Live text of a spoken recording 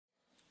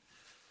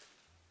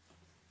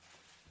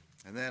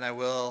And then I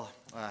will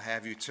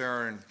have you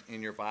turn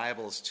in your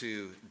Bibles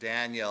to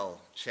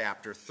Daniel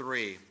chapter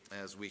 3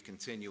 as we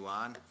continue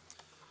on.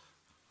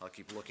 I'll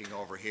keep looking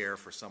over here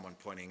for someone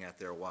pointing at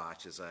their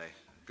watch as I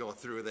go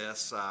through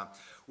this.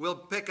 We'll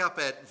pick up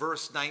at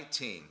verse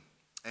 19.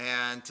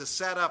 And to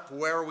set up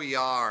where we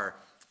are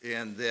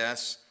in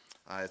this,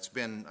 it's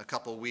been a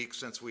couple weeks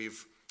since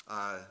we've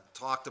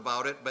talked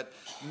about it, but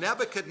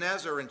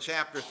Nebuchadnezzar in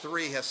chapter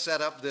 3 has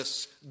set up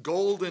this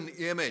golden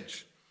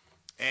image.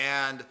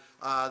 And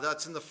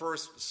that's in the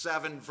first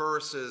 7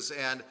 verses.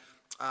 And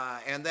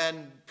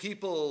then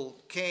people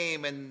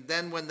came, and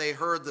then when they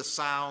heard the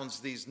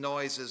sounds, these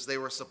noises, they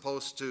were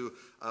supposed to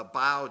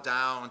bow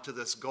down to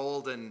this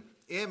golden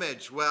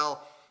image.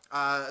 Well,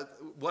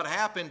 what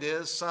happened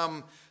is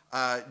some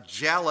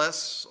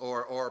jealous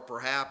or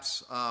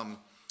perhaps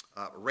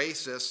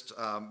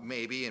racist,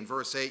 maybe. In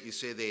verse 8, you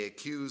say they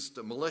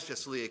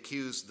maliciously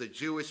accused the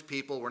Jewish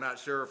people. We're not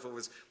sure if it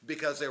was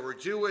because they were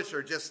Jewish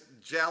or just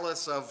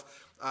jealous of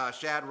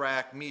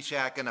Shadrach,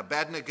 Meshach, and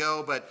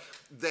Abednego, but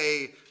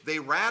they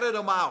ratted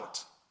them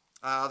out.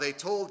 They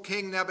told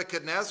King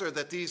Nebuchadnezzar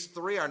that these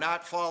three are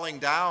not falling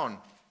down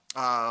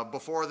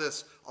before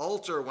this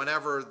altar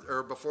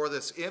before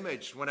this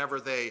image whenever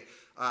they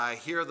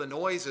hear the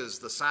noises,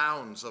 the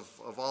sounds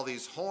of all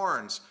these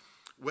horns.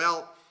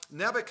 Well,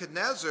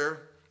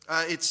 Nebuchadnezzar,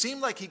 it seemed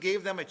like he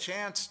gave them a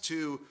chance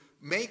to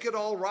make it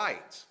all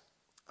right.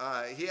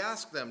 He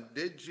asked them,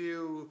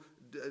 do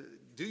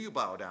you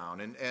bow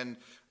down? And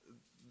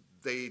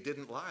they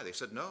didn't lie. They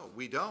said, no,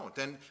 we don't.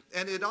 And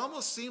it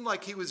almost seemed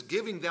like he was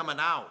giving them an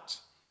out.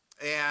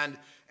 And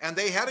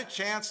they had a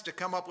chance to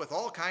come up with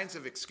all kinds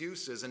of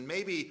excuses and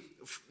maybe,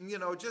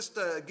 just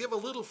give a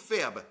little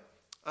fib,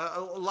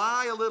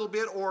 lie a little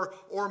bit,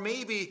 or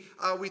maybe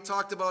we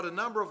talked about a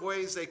number of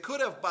ways they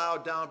could have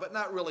bowed down but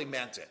not really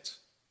meant it.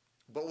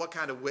 But what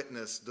kind of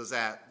witness does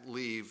that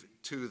leave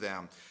to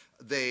them?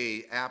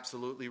 They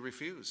absolutely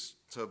refuse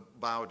to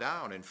bow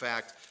down. In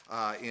fact,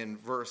 in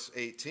verse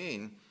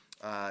 18,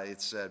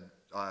 it said,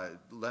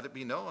 let it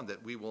be known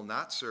that we will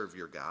not serve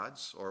your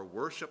gods or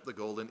worship the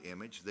golden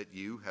image that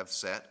you have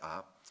set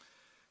up.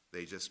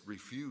 They just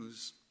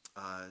refuse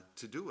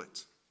to do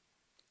it.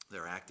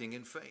 They're acting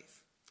in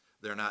faith.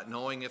 They're not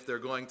knowing if they're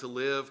going to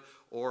live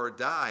or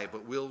die,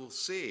 but we'll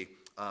see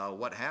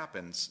what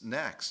happens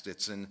next.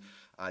 It's in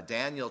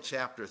Daniel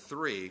chapter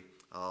 3.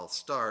 I'll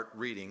start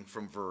reading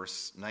from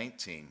verse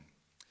 19.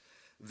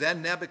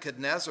 Then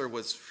Nebuchadnezzar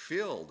was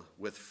filled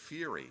with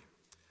fury,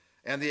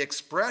 and the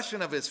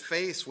expression of his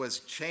face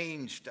was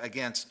changed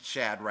against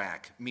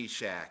Shadrach,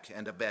 Meshach,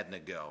 and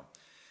Abednego.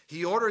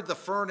 He ordered the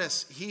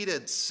furnace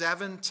heated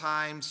 7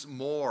 times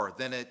more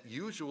than it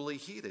usually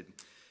heated.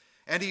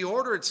 And he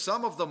ordered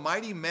some of the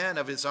mighty men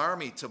of his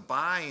army to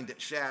bind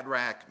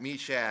Shadrach,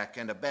 Meshach,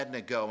 and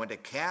Abednego and to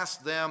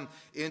cast them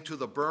into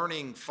the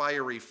burning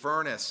fiery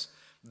furnace.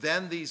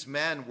 Then these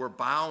men were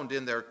bound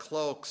in their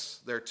cloaks,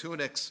 their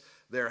tunics,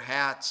 their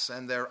hats,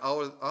 and their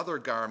other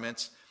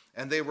garments,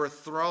 and they were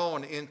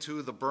thrown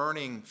into the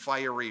burning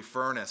fiery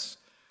furnace.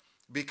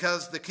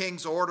 Because the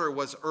king's order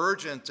was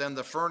urgent and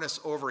the furnace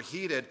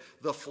overheated,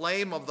 the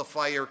flame of the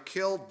fire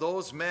killed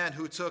those men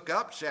who took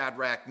up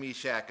Shadrach,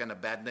 Meshach, and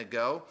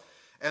Abednego.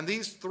 And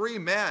these 3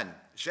 men,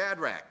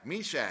 Shadrach,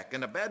 Meshach,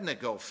 and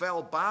Abednego,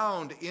 fell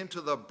bound into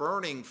the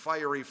burning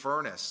fiery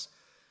furnace.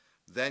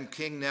 Then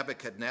King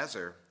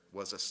Nebuchadnezzar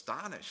was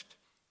astonished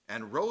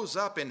and rose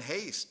up in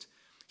haste.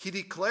 He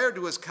declared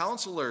to his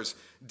counselors,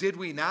 "Did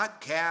we not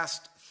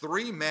cast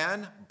 3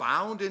 men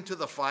bound into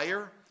the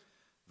fire?"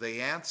 They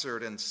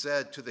answered and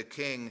said to the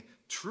king,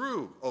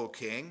 "True, O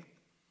king."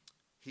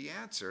 He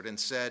answered and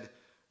said,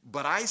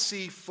 "But I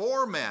see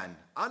 4 men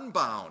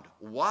unbound,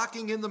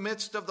 walking in the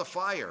midst of the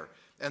fire,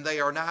 and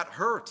they are not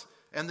hurt,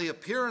 and the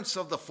appearance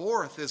of the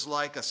 4th is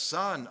like a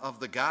son of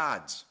the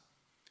gods."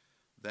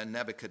 Then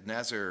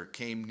Nebuchadnezzar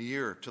came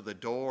near to the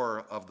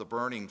door of the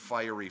burning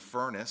fiery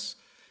furnace.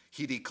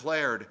 He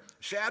declared,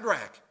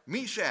 "Shadrach,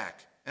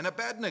 Meshach, and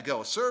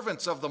Abednego,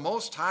 servants of the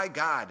Most High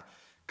God,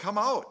 come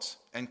out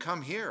and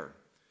come here."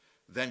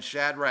 Then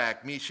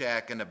Shadrach,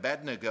 Meshach, and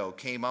Abednego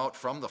came out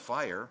from the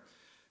fire,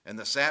 and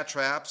the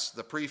satraps,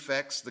 the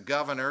prefects, the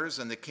governors,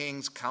 and the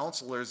king's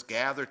counselors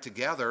gathered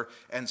together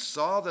and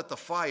saw that the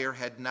fire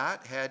had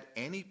not had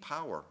any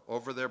power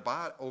over the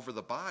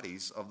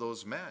bodies of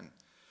those men.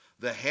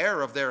 The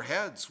hair of their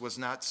heads was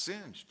not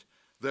singed,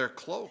 their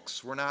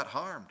cloaks were not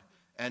harmed,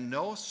 and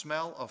no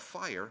smell of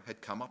fire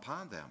had come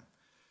upon them.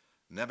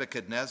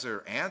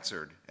 Nebuchadnezzar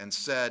answered and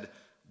said,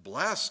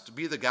 "Blessed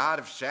be the God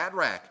of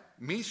Shadrach,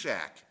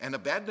 Meshach, and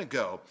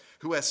Abednego,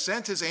 who has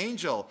sent his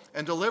angel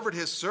and delivered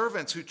his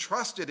servants who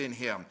trusted in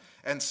him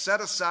and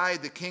set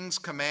aside the king's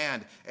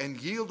command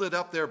and yielded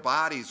up their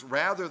bodies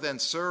rather than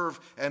serve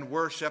and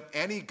worship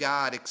any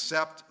god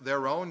except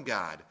their own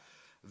God.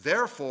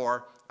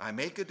 Therefore, I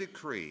make a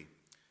decree.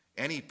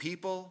 Any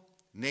people,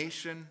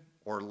 nation,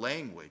 or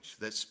language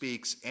that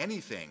speaks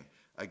anything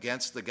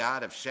against the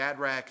God of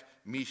Shadrach,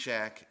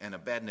 Meshach, and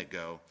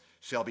Abednego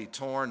shall be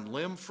torn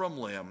limb from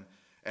limb,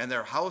 and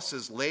their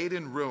houses laid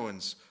in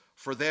ruins,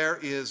 For there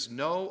is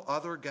no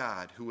other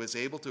God who is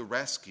able to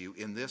rescue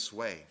in this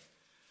way."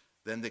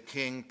 Then the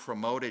king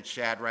promoted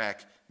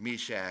Shadrach,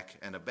 Meshach,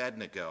 and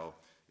Abednego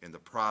in the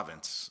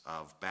province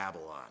of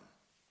Babylon.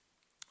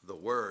 The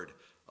word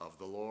of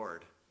the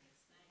Lord.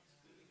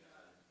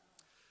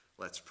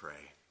 Let's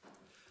pray.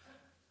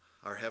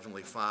 Our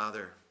Heavenly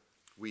Father,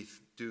 we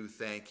do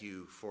thank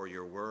you for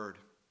your word.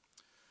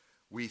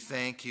 We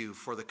thank you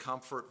for the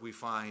comfort we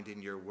find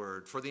in your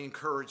word, for the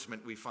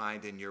encouragement we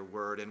find in your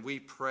word, and we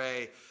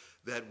pray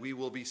that we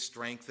will be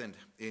strengthened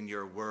in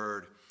your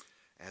word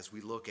as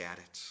we look at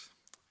it.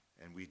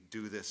 And we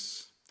do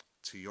this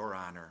to your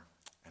honor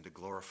and to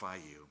glorify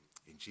you.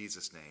 In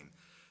Jesus' name,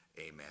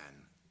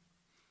 amen.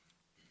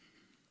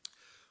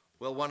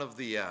 Well, one of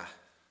the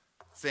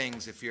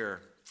things, if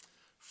you're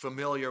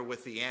familiar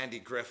with the Andy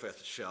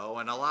Griffith Show,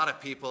 and a lot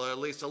of people are at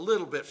least a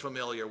little bit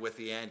familiar with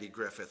the Andy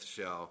Griffith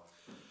Show,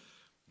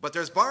 but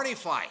there's Barney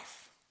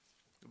Fife,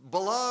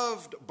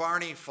 beloved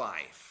Barney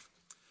Fife.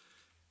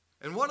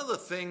 And one of the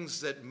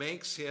things that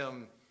makes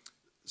him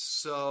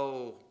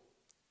so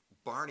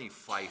Barney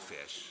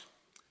Fife-ish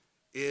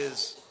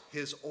is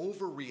his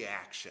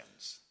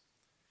overreactions.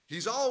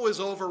 He's always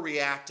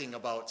overreacting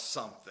about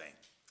something.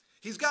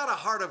 He's got a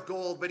heart of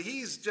gold, but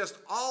he's just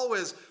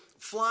always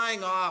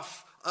flying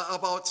off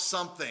about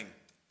something.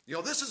 You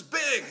know, this is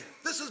big.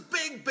 This is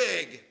big,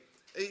 big.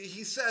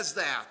 He says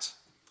that.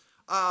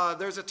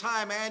 There's a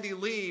time Andy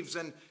leaves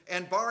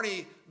and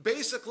Barney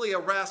basically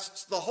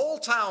arrests the whole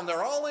town.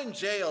 They're all in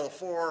jail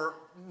for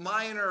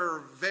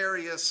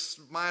various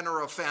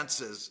minor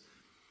offenses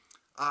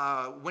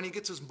when he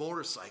gets his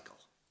motorcycle.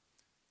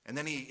 And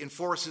then he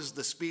enforces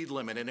the speed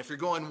limit. And if you're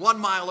going 1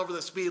 mile over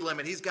the speed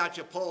limit, he's got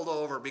you pulled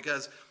over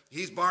because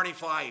he's Barney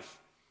Fife.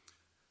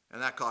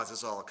 And that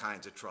causes all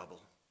kinds of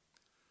trouble.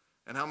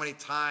 And how many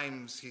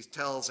times he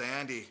tells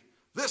Andy,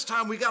 "This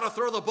time we got to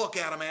throw the book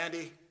at him,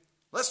 Andy.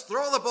 Let's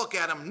throw the book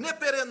at him.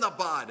 Nip it in the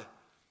bud."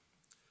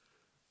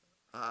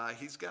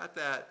 He's got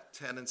that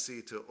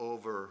tendency to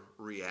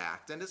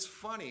overreact. And it's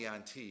funny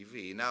on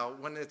TV. Now,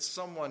 when it's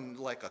someone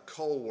like a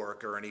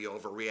coworker and he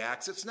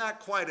overreacts, it's not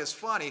quite as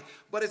funny,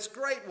 but it's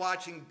great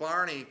watching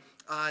Barney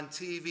on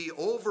TV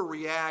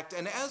overreact.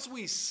 And as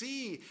we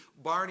see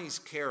Barney's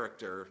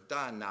character,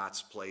 Don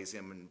Knotts plays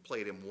him and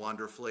played him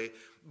wonderfully,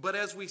 but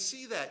as we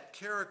see that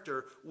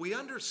character, we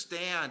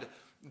understand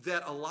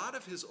that a lot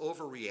of his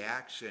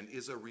overreaction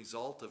is a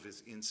result of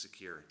his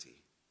insecurity.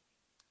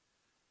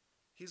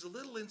 He's a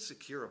little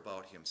insecure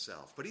about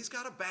himself, but he's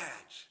got a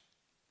badge.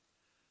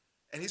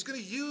 And he's going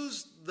to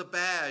use the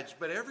badge,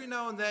 but every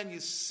now and then you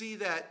see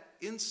that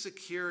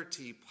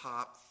insecurity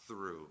pop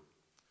through.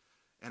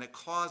 And it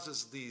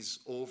causes these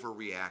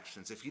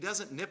overreactions. If he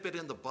doesn't nip it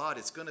in the bud,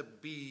 it's going to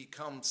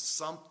become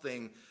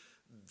something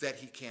that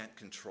he can't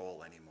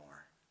control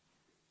anymore.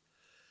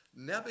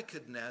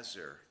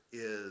 Nebuchadnezzar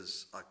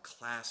is a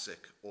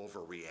classic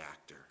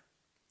overreactor.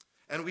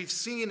 And we've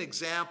seen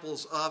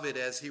examples of it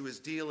as he was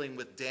dealing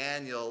with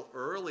Daniel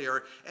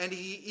earlier. And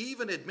he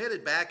even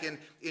admitted back in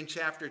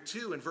chapter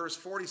 2 in verse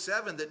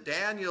 47 that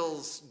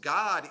Daniel's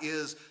God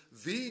is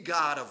the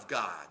God of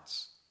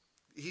gods.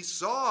 He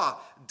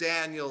saw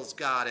Daniel's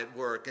God at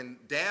work,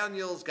 and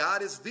Daniel's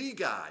God is the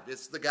God.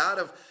 It's the God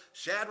of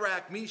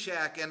Shadrach,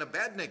 Meshach, and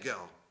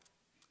Abednego.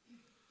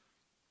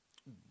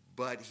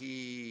 But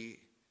he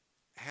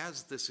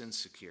has this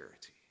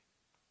insecurity.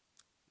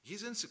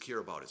 He's insecure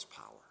about his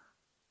power.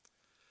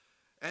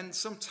 And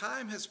some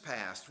time has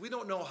passed. We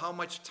don't know how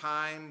much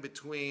time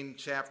between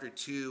chapter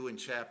 2 and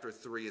chapter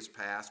 3 has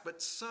passed,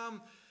 but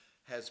some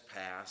has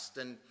passed.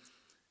 And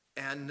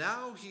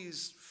now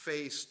he's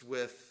faced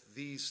with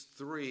these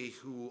three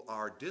who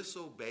are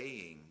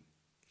disobeying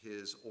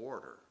his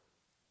order.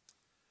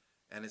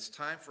 And it's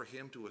time for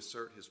him to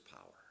assert his power.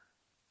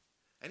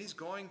 And he's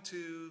going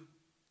to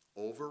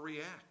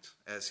overreact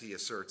as he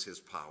asserts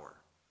his power.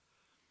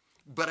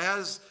 But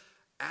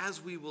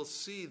as we will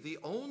see, the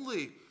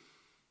only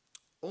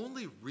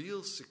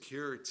real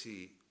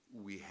security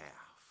we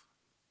have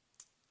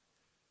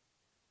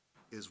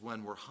is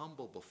when we're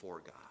humble before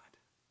God.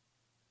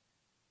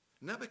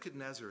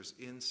 Nebuchadnezzar is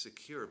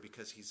insecure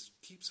because he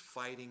keeps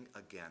fighting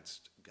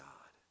against God.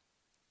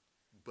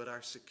 But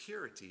our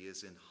security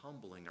is in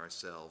humbling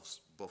ourselves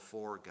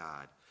before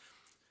God.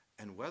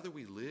 And whether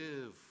we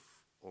live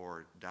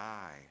or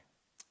die,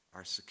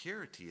 our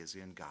security is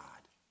in God,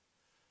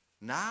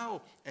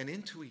 now and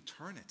into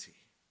eternity.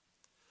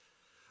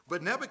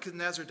 But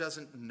Nebuchadnezzar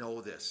doesn't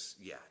know this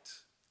yet.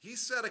 He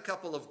said a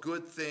couple of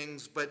good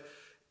things, but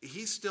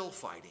he's still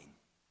fighting.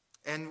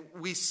 And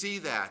we see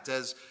that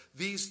as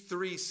these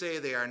three say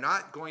they are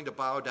not going to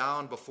bow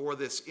down before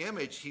this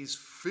image. He's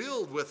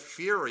filled with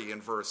fury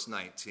in verse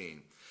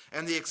 19.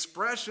 And the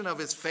expression of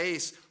his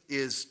face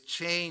is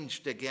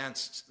changed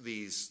against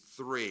these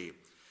three.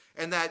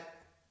 And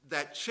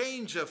that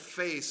change of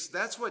face,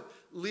 that's what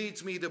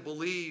leads me to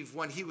believe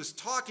when he was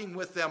talking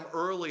with them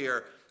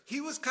earlier, he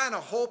was kind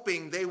of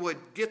hoping they would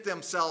get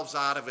themselves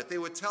out of it. They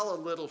would tell a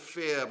little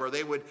fib or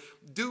they would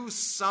do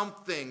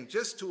something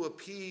just to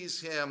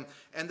appease him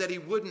and that he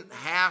wouldn't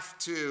have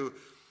to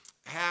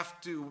have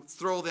to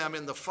throw them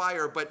in the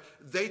fire, but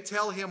they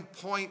tell him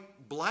point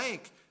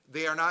blank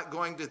they are not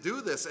going to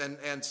do this.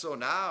 And so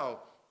now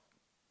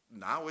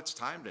it's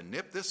time to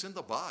nip this in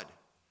the bud.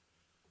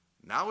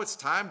 Now it's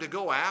time to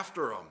go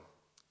after him.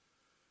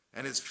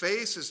 And his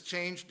face is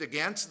changed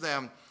against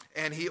them,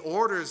 and he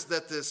orders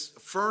that this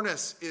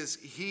furnace is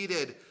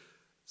heated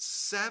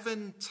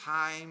 7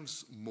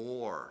 times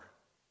more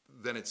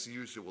than it's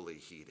usually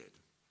heated.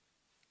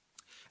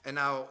 And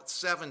now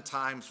 7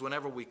 times,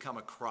 whenever we come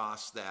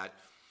across that,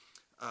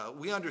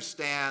 we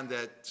understand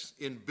that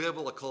in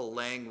biblical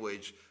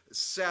language,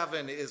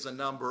 7 is a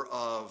number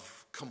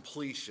of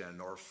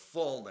completion or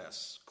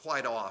fullness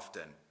quite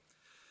often.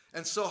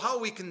 And so how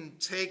we can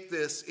take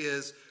this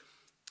is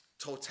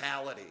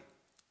totality.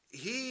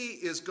 He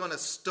is going to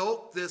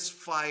stoke this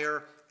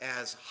fire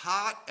as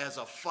hot as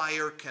a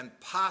fire can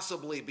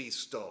possibly be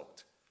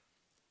stoked.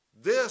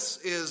 This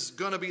is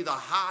going to be the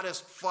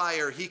hottest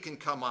fire he can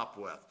come up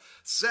with.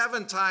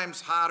 7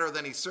 times hotter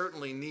than he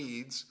certainly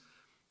needs,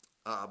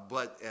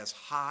 but as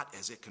hot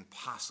as it can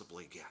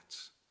possibly get.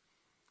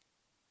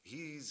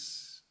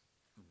 He's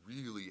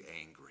really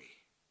angry.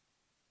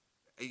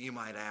 You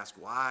might ask,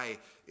 why,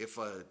 if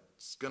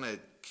it's going to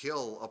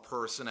kill a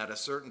person at a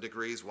certain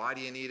degrees, why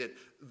do you need it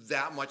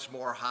that much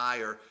more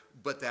higher?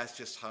 But that's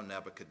just how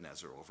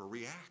Nebuchadnezzar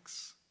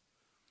overreacts.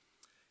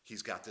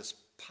 He's got this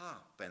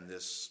pomp and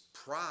this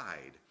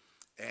pride,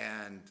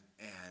 and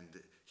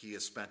he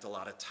has spent a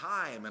lot of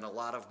time and a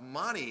lot of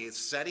money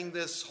setting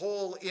this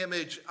whole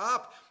image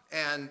up.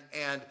 And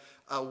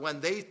when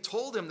they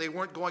told him they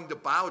weren't going to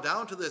bow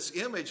down to this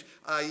image,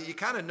 you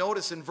kind of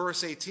notice in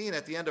verse 18,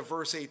 at the end of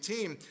verse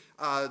 18,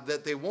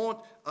 that they won't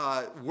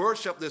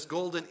worship this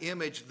golden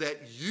image that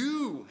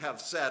you have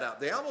set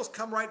up. They almost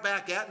come right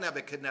back at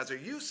Nebuchadnezzar.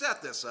 You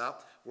set this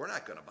up. We're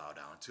not going to bow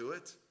down to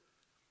it.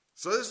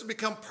 So this has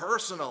become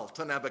personal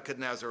to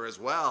Nebuchadnezzar as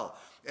well.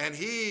 And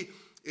he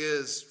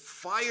is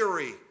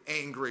fiery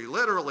angry,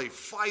 literally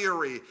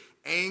fiery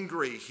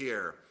angry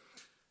here.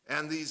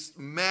 And these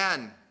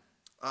men,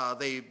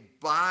 they're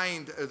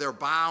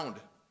bound,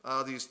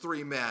 these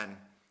 3 men,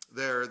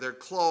 their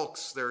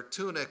cloaks, their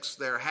tunics,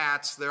 their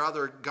hats, their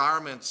other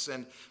garments,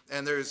 and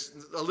there's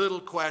a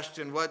little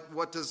question,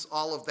 what does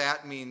all of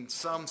that mean?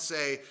 Some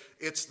say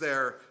it's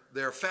their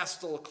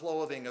festal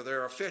clothing or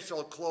their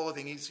official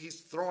clothing.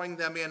 He's throwing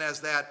them in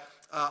as that.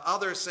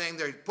 Others saying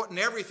they're putting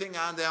everything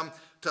on them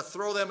to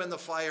throw them in the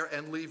fire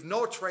and leave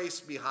no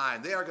trace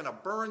behind. They are going to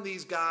burn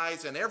these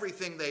guys and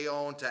everything they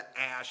own to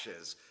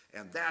ashes,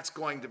 and that's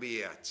going to be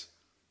it.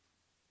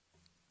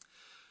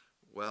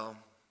 Well,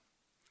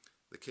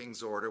 the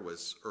king's order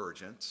was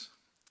urgent,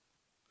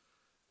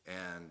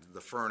 and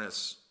the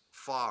furnace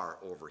far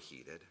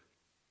overheated.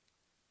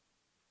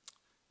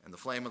 And the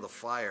flame of the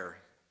fire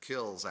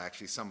kills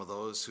actually some of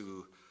those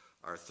who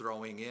are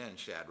throwing in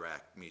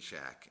Shadrach,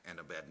 Meshach, and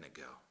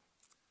Abednego.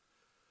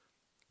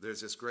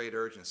 There's this great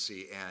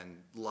urgency, and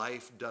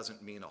life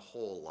doesn't mean a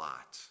whole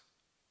lot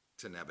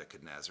to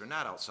Nebuchadnezzar,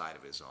 not outside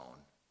of his own.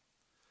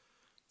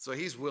 So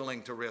he's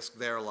willing to risk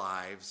their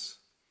lives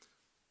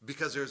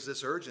because there's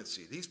this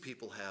urgency. These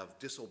people have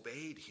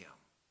disobeyed him.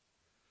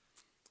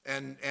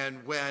 And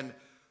when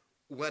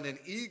an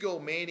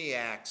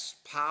egomaniac's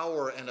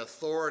power and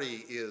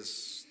authority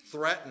is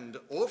threatened,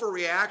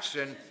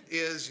 overreaction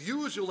is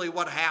usually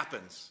what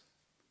happens.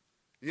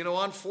 You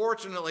know,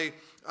 unfortunately,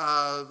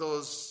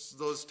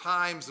 those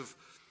times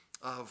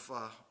of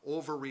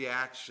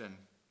overreaction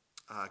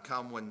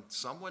come when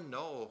someone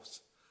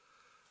knows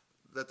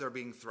that they're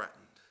being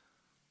threatened.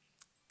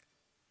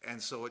 And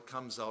so it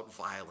comes out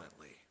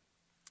violently.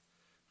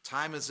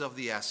 Time is of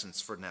the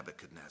essence for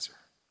Nebuchadnezzar.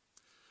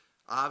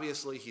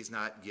 Obviously, he's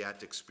not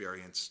yet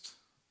experienced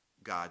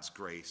God's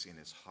grace in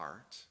his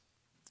heart.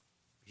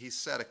 He's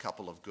said a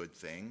couple of good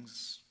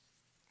things,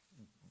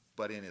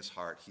 but in his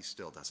heart, he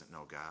still doesn't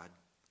know God.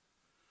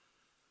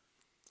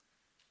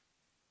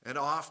 And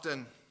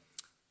often,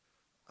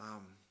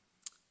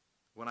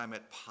 when I'm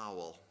at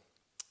Powell,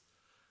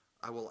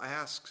 I will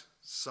ask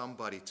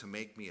somebody to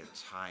make me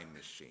a time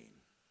machine.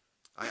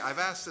 I've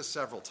asked this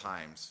several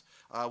times.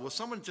 Will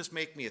someone just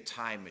make me a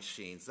time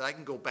machine so that I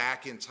can go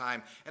back in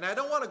time? And I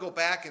don't want to go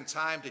back in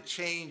time to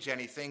change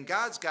anything.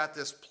 God's got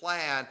this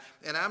plan,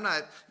 and I'm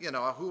not,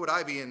 who would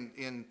I be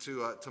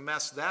to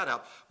mess that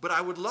up? But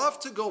I would love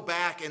to go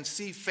back and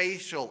see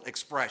facial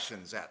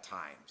expressions at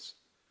times.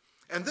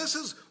 And this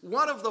is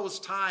one of those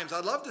times.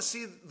 I'd love to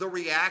see the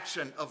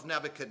reaction of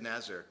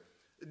Nebuchadnezzar.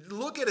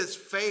 Look at his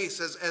face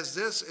as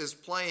this is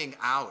playing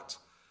out.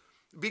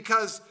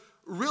 Because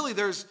really,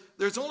 there's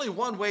only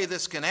one way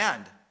this can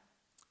end.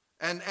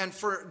 And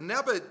for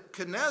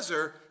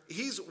Nebuchadnezzar,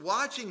 he's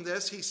watching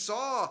this. He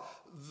saw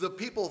the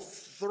people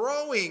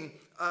throwing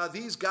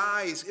these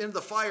guys in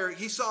the fire.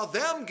 He saw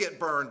them get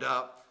burned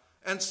up.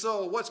 And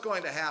so what's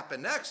going to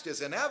happen next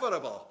is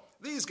inevitable.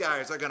 These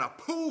guys are going to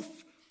poof,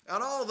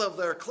 and all of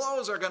their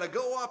clothes are going to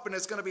go up, and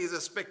it's going to be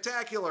this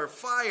spectacular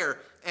fire,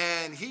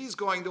 and he's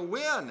going to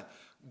win.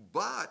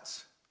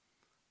 But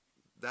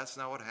that's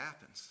not what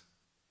happens.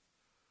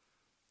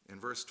 In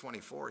verse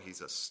 24,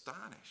 he's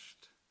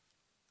astonished.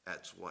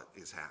 That's what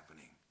is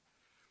happening.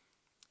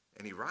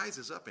 And he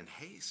rises up in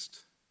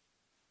haste.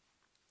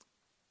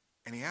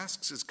 And he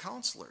asks his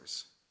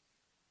counselors,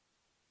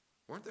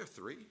 weren't there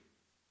 3?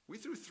 We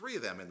threw 3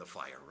 of them in the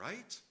fire,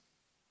 right?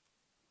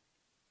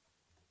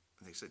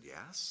 And they said,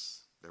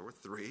 yes, there were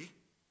 3.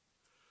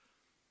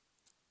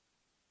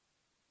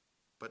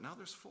 But now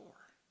there's 4.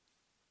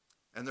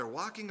 And they're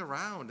walking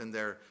around and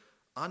they're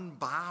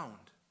unbound.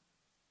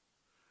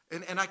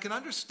 And I can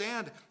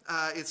understand,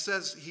 it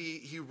says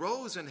he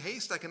rose in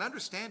haste. I can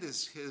understand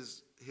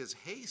his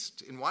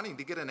haste in wanting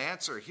to get an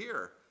answer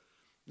here.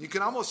 You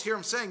can almost hear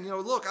him saying,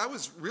 look, I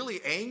was really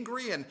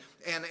angry and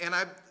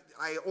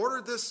I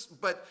ordered this,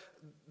 but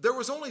there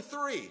was only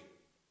 3,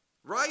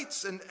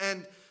 right?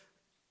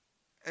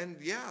 And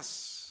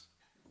yes,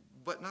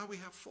 but now we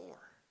have 4.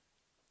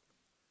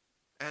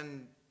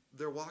 And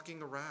they're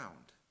walking around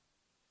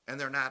and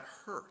they're not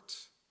hurt.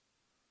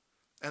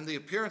 And the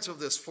appearance of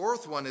this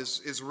 4th one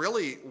is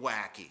really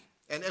wacky.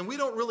 And we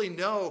don't really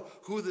know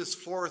who this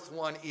 4th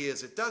one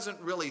is. It doesn't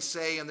really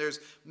say, and there's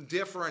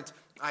different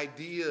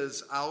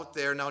ideas out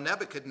there. Now,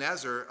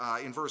 Nebuchadnezzar,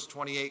 in verse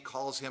 28,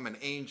 calls him an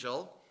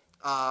angel.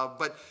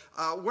 But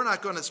we're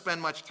not going to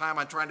spend much time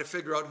on trying to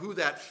figure out who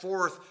that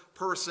 4th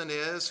person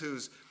is,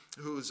 who's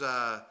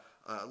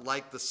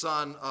like the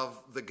son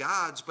of the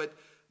gods. But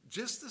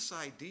just this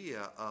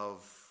idea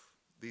of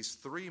these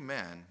 3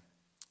 men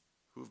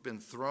who've been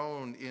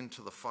thrown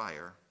into the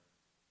fire,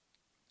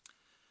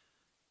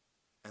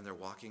 and they're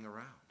walking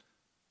around,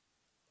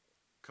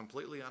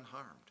 completely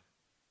unharmed.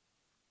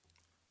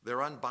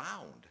 They're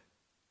unbound.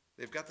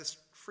 They've got this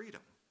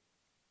freedom.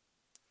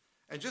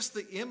 And just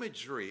the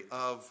imagery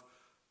of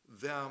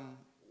them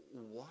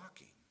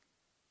walking.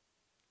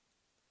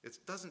 It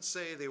doesn't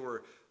say they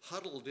were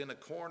huddled in a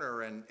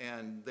corner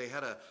and they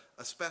had a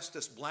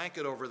asbestos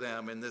blanket over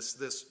them, and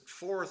this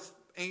 4th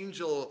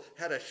angel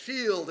had a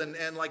shield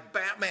and like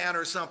Batman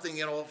or something,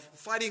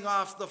 fighting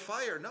off the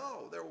fire.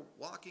 No, they're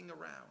walking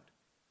around.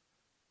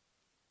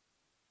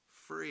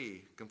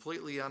 Free,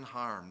 completely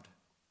unharmed.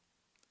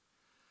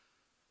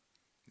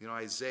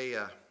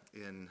 Isaiah,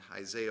 in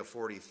Isaiah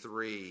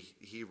 43,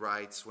 he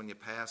writes, when you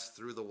pass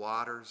through the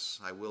waters,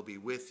 I will be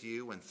with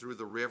you, and through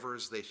the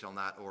rivers, they shall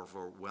not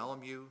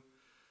overwhelm you.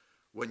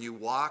 When you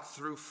walk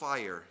through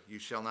fire, you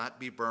shall not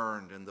be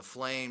burned, and the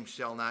flame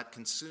shall not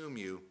consume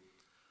you.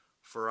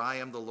 For I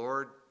am the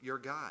Lord your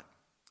God,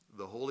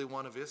 the Holy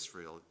One of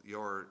Israel,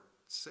 your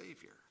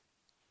Savior.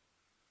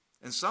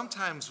 And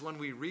sometimes when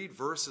we read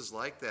verses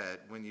like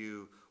that, when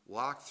you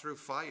walk through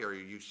fire,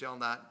 you shall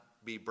not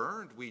be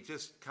burned, we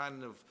just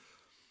kind of,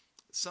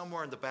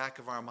 somewhere in the back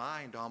of our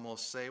mind,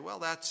 almost say, well,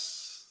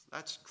 that's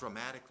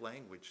dramatic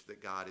language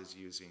that God is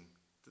using.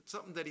 It's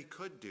something that he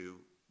could do,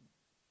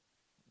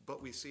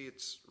 but we see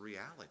it's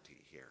reality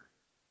here.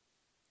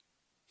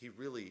 He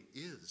really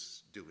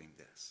is doing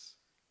this.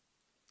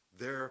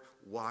 They're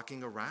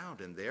walking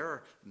around and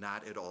they're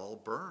not at all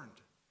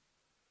burned.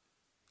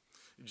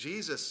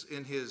 Jesus,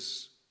 in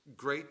his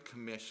Great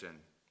Commission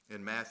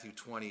in Matthew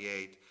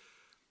 28,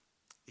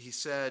 he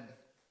said,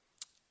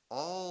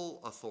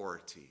 all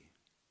authority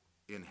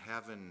in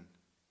heaven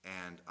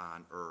and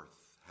on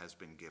earth has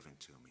been given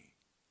to me.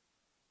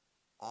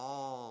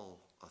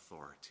 All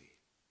authority.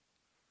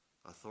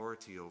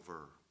 Authority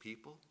over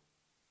people,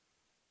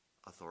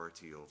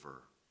 authority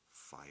over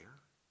fire,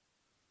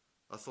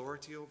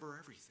 authority over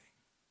everything.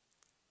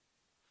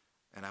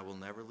 And I will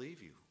never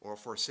leave you or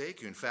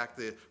forsake you. In fact,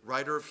 the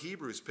writer of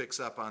Hebrews picks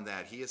up on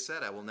that. He has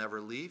said, I will never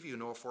leave you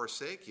nor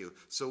forsake you.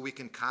 So we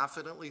can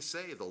confidently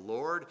say, the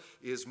Lord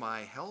is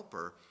my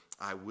helper.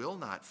 I will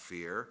not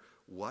fear.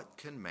 What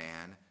can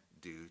man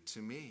do to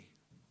me?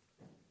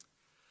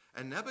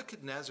 And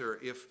Nebuchadnezzar,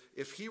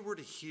 if he were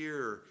to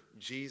hear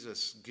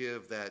Jesus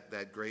give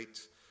that great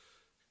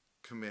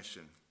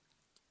commission,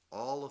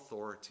 all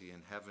authority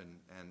in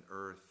heaven and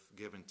earth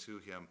given to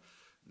him,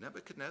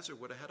 Nebuchadnezzar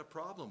would have had a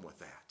problem with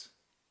that.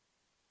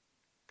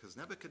 Because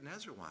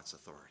Nebuchadnezzar wants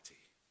authority.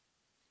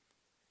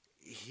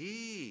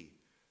 He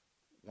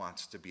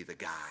wants to be the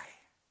guy.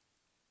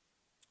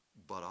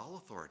 But all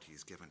authority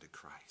is given to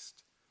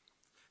Christ.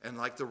 And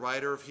like the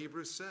writer of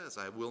Hebrews says,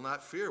 I will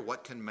not fear.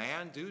 What can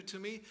man do to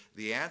me?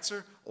 The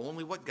answer,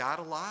 only what God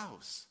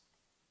allows.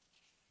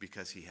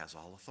 Because he has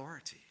all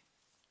authority.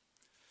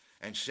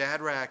 And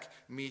Shadrach,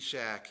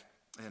 Meshach,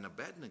 and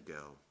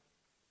Abednego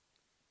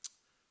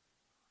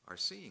are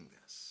seeing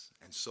this.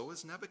 And so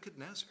is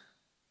Nebuchadnezzar.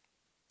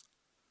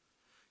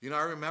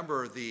 I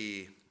remember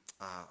the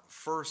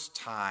first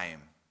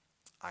time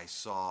I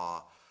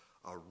saw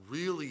a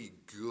really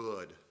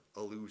good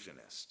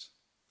illusionist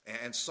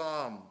and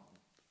saw him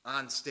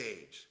on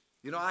stage.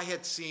 I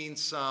had seen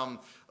some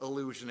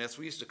illusionists.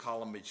 We used to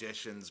call them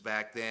magicians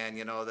back then,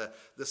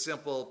 the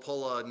simple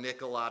pull a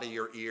nickel out of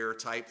your ear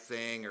type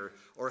thing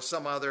or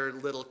some other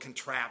little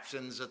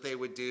contraptions that they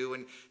would do.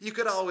 And you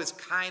could always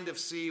kind of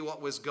see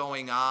what was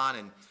going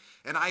on.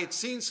 And I had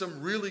seen some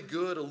really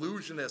good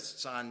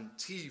illusionists on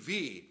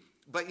TV.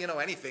 But,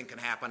 anything can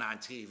happen on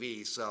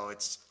TV, so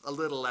it's a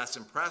little less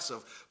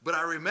impressive. But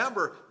I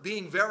remember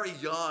being very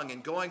young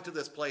and going to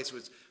this place,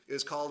 which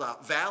is called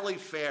Valley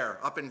Fair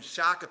up in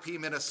Shakopee,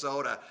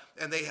 Minnesota.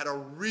 And they had a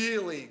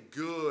really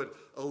good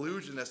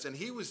illusionist. And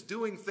he was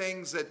doing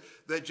things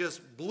that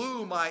just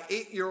blew my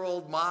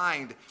 8-year-old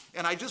mind.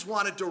 And I just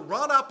wanted to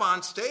run up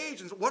on stage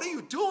and say, what are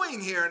you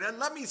doing here? And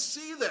let me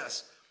see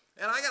this.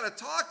 And I got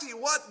to talk to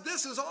you.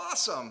 This is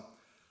awesome.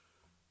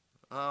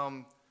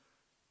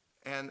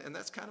 And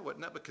that's kind of what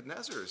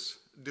Nebuchadnezzar's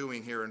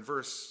doing here in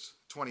verse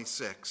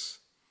 26.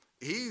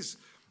 He's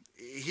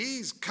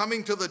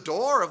coming to the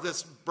door of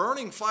this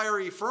burning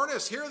fiery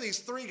furnace. Here these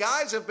 3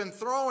 guys have been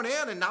thrown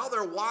in, and now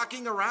they're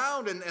walking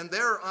around, and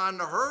they're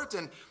unhurt.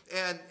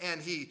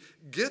 And he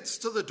gets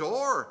to the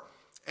door,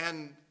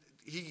 and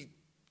he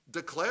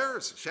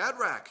declares,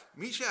 Shadrach,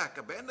 Meshach,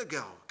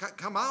 Abednego,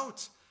 come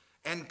out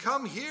and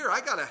come here. I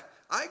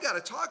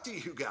gotta talk to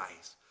you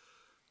guys.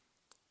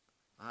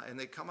 And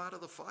they come out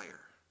of the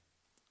fire.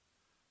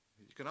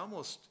 You can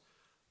almost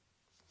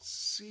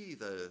see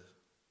the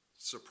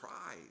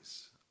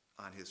surprise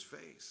on his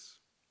face.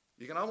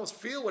 You can almost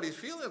feel what he's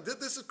feeling.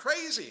 This is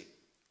crazy.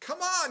 Come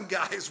on,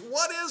 guys.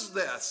 What is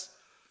this?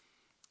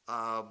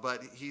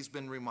 But he's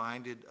been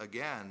reminded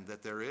again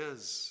that there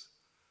is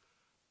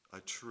a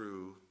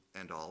true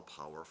and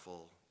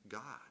all-powerful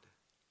God.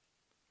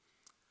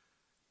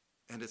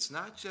 And it's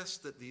not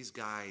just that these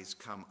guys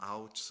come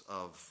out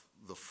of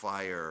the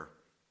fire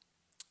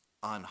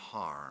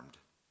unharmed.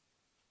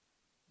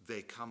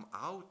 They come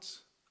out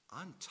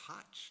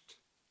untouched.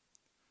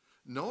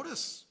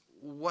 Notice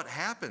what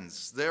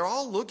happens. They're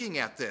all looking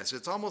at this.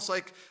 It's almost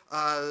like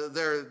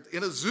they're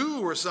in a zoo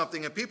or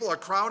something, and people are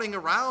crowding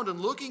around and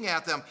looking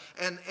at them,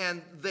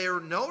 and they're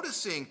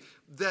noticing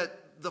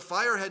that the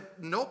fire had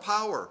no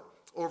power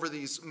over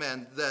these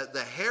men.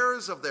 The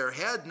hairs of their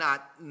head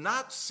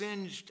not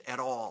singed at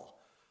all.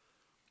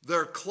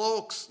 Their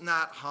cloaks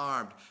not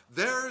harmed.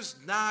 There's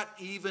not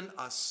even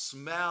a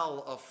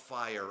smell of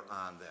fire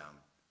on them.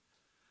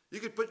 You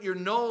could put your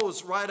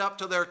nose right up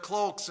to their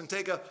cloaks and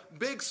take a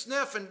big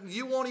sniff, and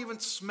you won't even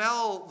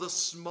smell the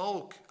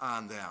smoke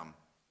on them.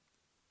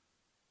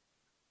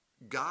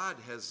 God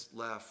has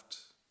left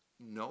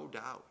no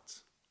doubt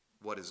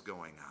what is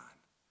going on.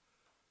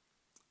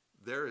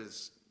 There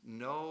is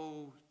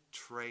no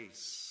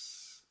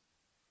trace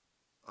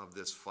of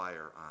this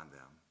fire on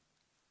them.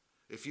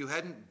 If you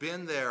hadn't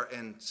been there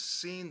and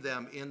seen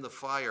them in the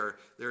fire,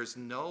 there's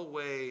no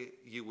way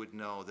you would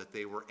know that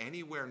they were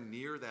anywhere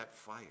near that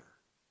fire.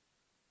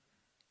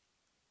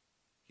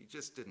 He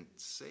just didn't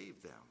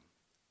save them.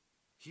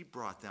 He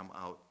brought them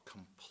out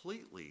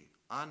completely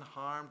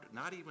unharmed,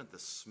 not even the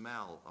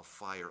smell of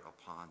fire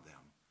upon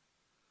them.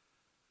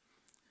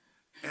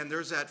 And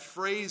there's that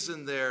phrase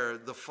in there,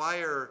 the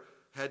fire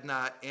had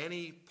not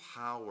any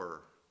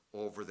power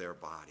over their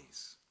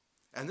bodies.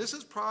 And this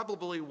is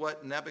probably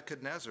what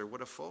Nebuchadnezzar would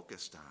have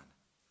focused on.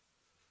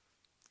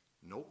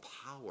 No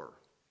power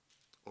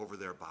over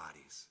their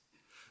bodies.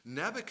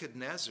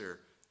 Nebuchadnezzar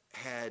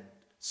had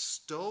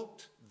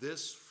stoked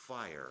this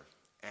fire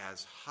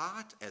as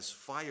hot as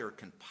fire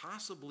can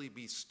possibly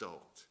be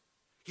stoked.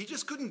 He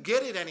just couldn't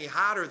get it any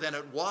hotter than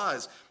it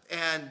was.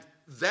 And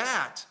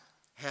that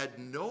had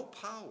no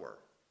power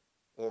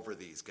over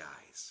these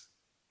guys.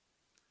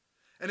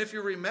 And if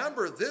you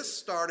remember, this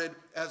started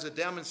as a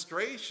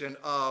demonstration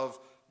of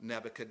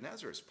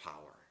Nebuchadnezzar's power.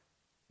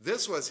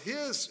 This was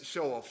his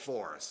show of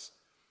force.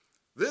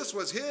 This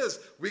was his,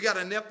 we got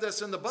to nip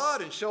this in the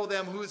bud and show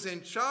them who's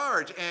in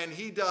charge. And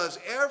he does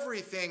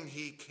everything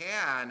he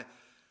can.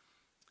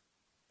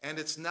 And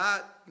it's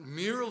not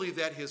merely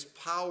that his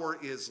power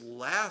is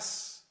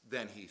less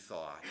than he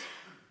thought.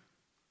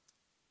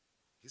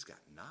 He's got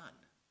none.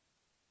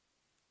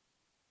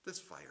 This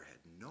fire had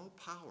no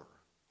power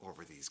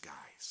over these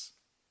guys.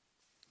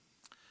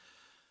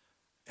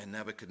 And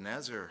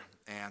Nebuchadnezzar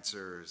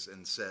answers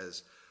and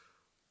says,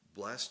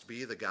 "Blessed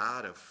be the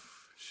God of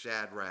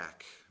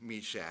Shadrach,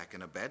 Meshach,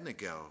 and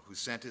Abednego, who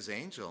sent his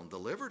angel and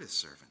delivered his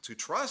servants, who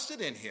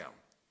trusted in him."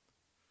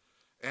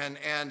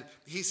 And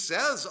he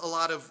says a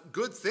lot of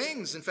good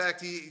things. In fact,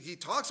 he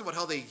talks about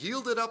how they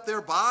yielded up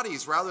their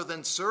bodies rather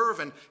than serve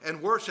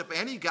and worship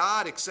any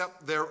god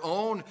except their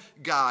own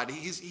God.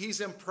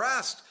 He's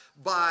impressed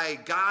by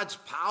God's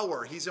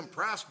power. He's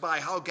impressed by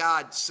how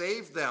God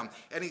saved them.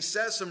 And he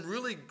says some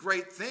really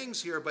great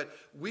things here, but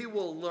we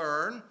will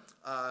learn,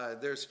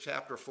 there's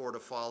chapter 4 to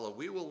follow,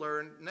 we will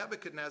learn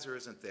Nebuchadnezzar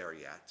isn't there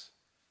yet.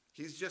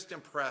 He's just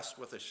impressed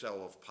with a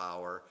show of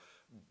power,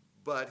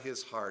 but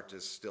his heart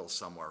is still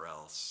somewhere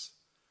else.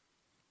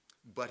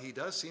 But he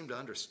does seem to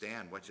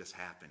understand what just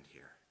happened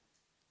here.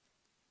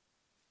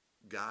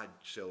 God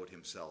showed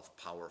himself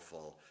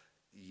powerful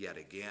yet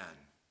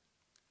again.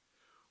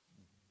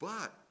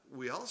 But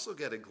we also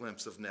get a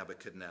glimpse of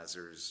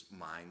Nebuchadnezzar's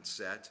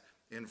mindset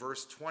in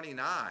verse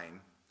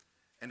 29,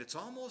 and it's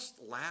almost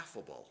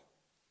laughable.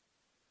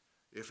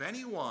 If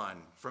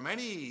anyone from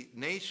any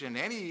nation,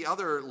 any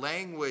other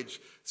language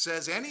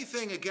says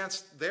anything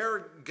against their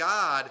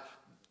God,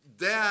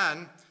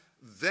 then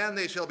Then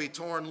they shall be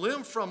torn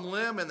limb from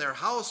limb, and their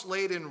house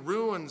laid in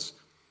ruins.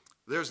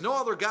 There's no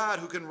other God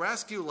who can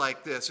rescue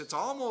like this. It's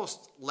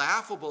almost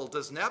laughable.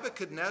 Does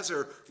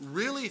Nebuchadnezzar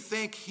really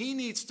think he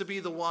needs to be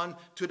the one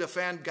to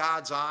defend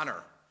God's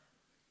honor?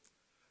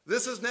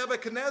 This is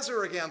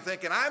Nebuchadnezzar again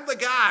thinking, I'm the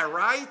guy,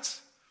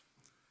 right?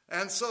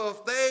 And so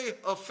if they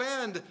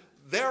offend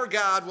their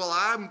God, well,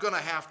 I'm going to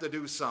have to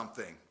do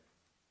something.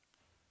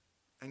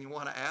 And you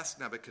want to ask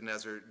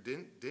Nebuchadnezzar,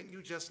 didn't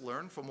you just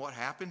learn from what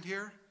happened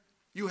here?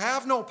 You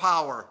have no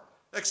power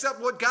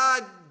except what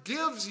God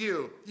gives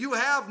you. You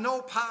have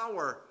no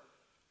power.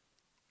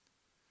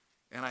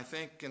 And I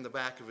think in the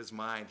back of his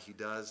mind, he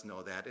does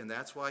know that, and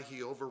that's why he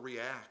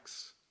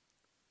overreacts.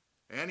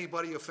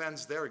 Anybody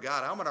offends their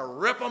God, I'm going to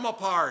rip them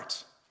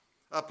apart.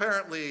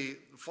 Apparently,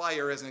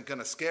 fire isn't going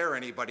to scare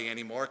anybody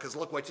anymore because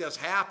look what just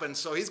happened,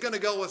 so he's going to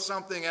go with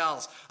something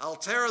else. I'll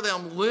tear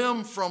them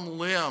limb from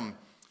limb.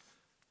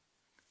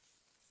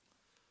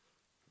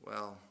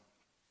 Well,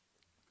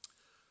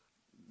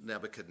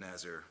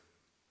 Nebuchadnezzar,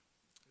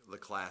 the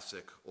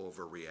classic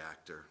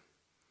overreactor.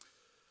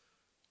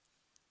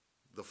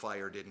 The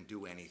fire didn't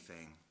do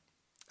anything.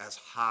 As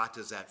hot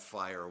as that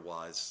fire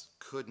was,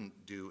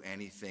 couldn't do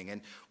anything.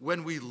 And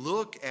when we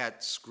look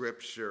at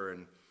Scripture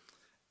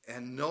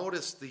and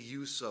notice the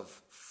use of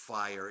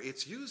fire,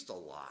 it's used a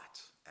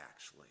lot,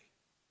 actually.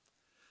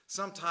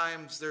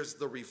 Sometimes there's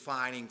the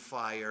refining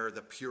fire,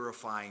 the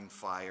purifying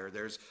fire.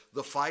 There's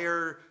the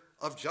fire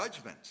of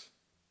judgment.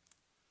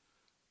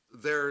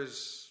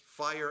 There's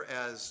fire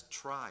as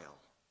trial.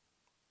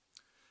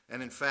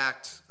 And in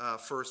fact,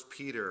 1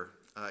 Peter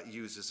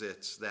uses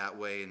it that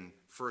way. In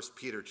 1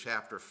 Peter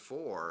chapter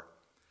 4,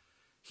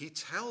 he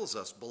tells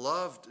us,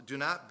 Beloved, do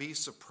not be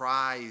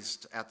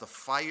surprised at the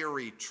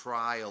fiery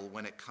trial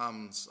when it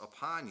comes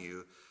upon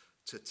you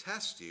to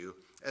test you,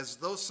 as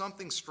though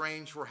something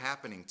strange were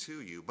happening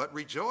to you. But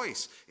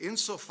rejoice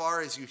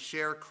insofar as you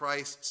share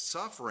Christ's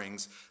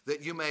sufferings,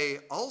 that you may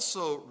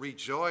also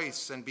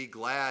rejoice and be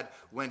glad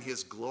when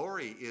his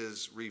glory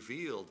is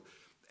revealed.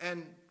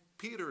 And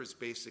Peter is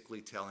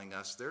basically telling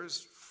us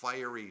there's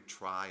fiery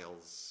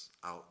trials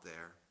out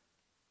there.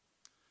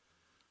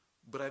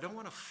 But I don't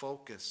want to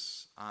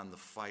focus on the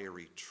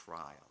fiery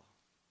trial.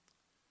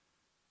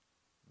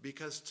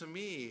 Because to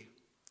me,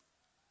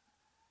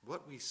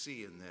 what we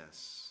see in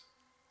this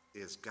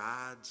is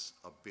God's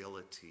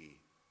ability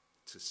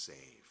to save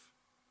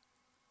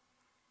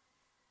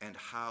and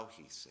how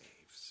he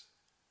saves.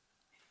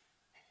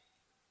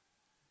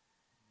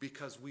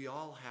 Because we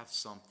all have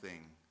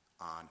something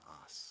on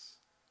us,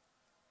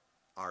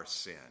 our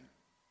sin.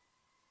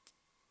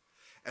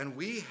 And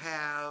we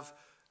have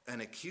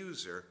an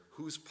accuser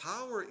whose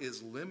power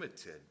is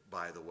limited,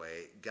 by the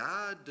way.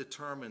 God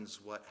determines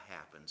what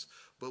happens.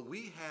 But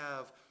we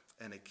have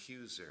an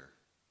accuser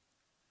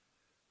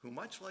who,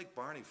 much like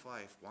Barney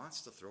Fife,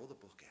 wants to throw the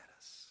book at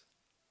us.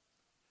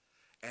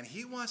 And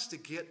he wants to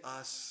get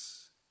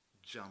us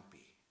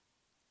jumpy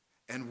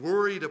and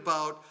worried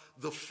about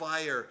the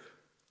fire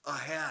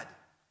ahead.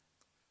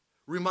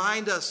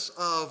 Remind us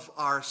of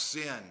our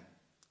sin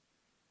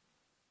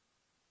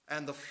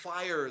and the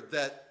fire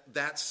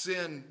that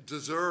sin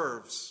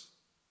deserves.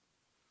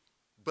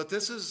 But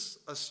this is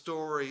a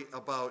story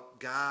about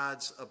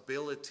God's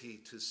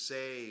ability to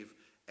save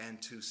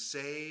and to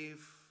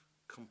save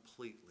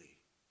completely.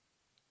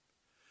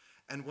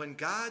 And when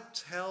God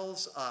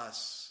tells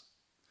us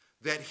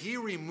that he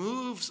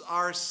removes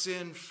our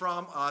sin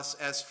from us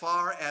as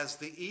far as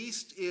the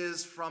east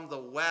is from the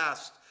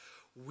west,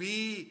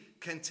 we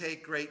can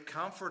take great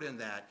comfort in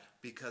that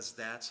because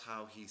that's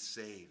how he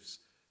saves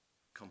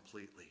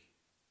completely.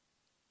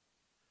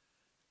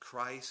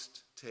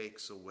 Christ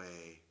takes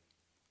away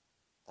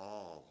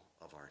all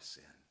of our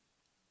sin.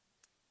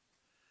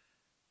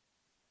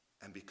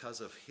 And because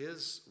of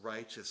his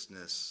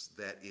righteousness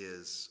that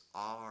is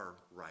our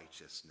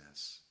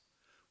righteousness,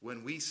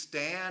 when we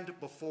stand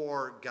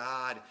before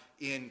God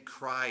in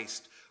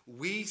Christ,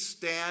 we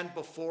stand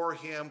before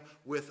him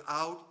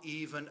without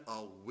even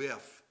a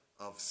whiff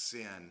of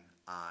sin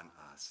on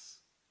us.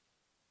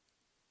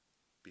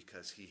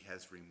 Because he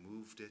has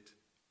removed it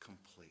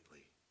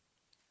completely.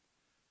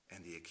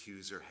 And the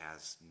accuser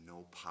has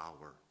no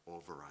power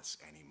over us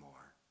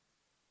anymore.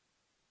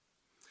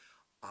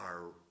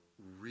 Our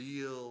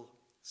real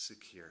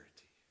security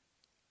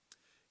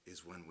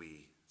is when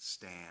we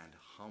stand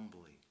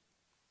humbly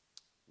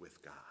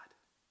with God,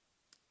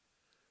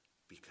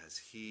 because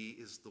he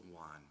is the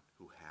one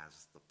who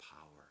has the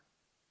power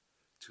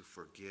to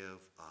forgive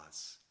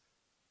us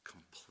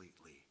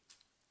completely,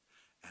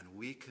 and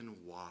we can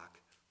walk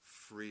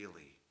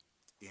freely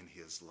in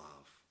his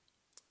love.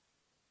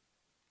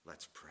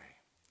 Let's pray.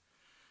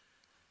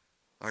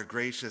 Our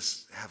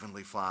gracious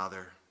Heavenly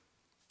Father,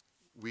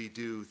 we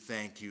do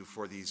thank you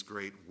for these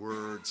great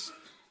words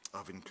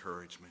of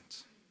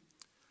encouragement,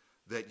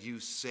 that you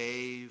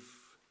save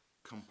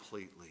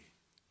completely,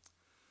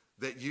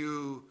 that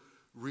you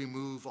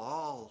remove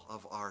all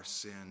of our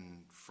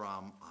sin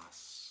from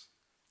us,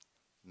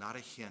 not a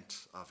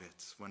hint of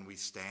it when we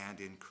stand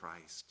in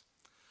Christ.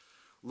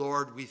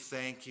 Lord, we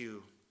thank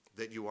you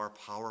that you are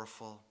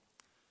powerful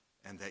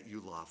and that you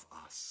love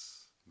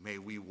us. May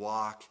we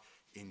walk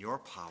in your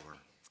power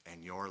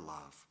and your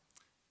love.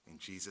 In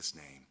Jesus'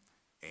 name,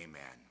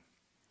 amen.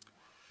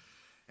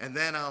 And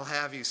then I'll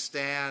have you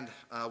stand.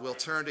 We'll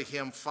turn to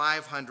hymn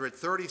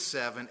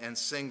 537 and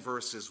sing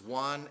verses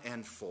 1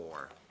 and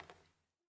 4.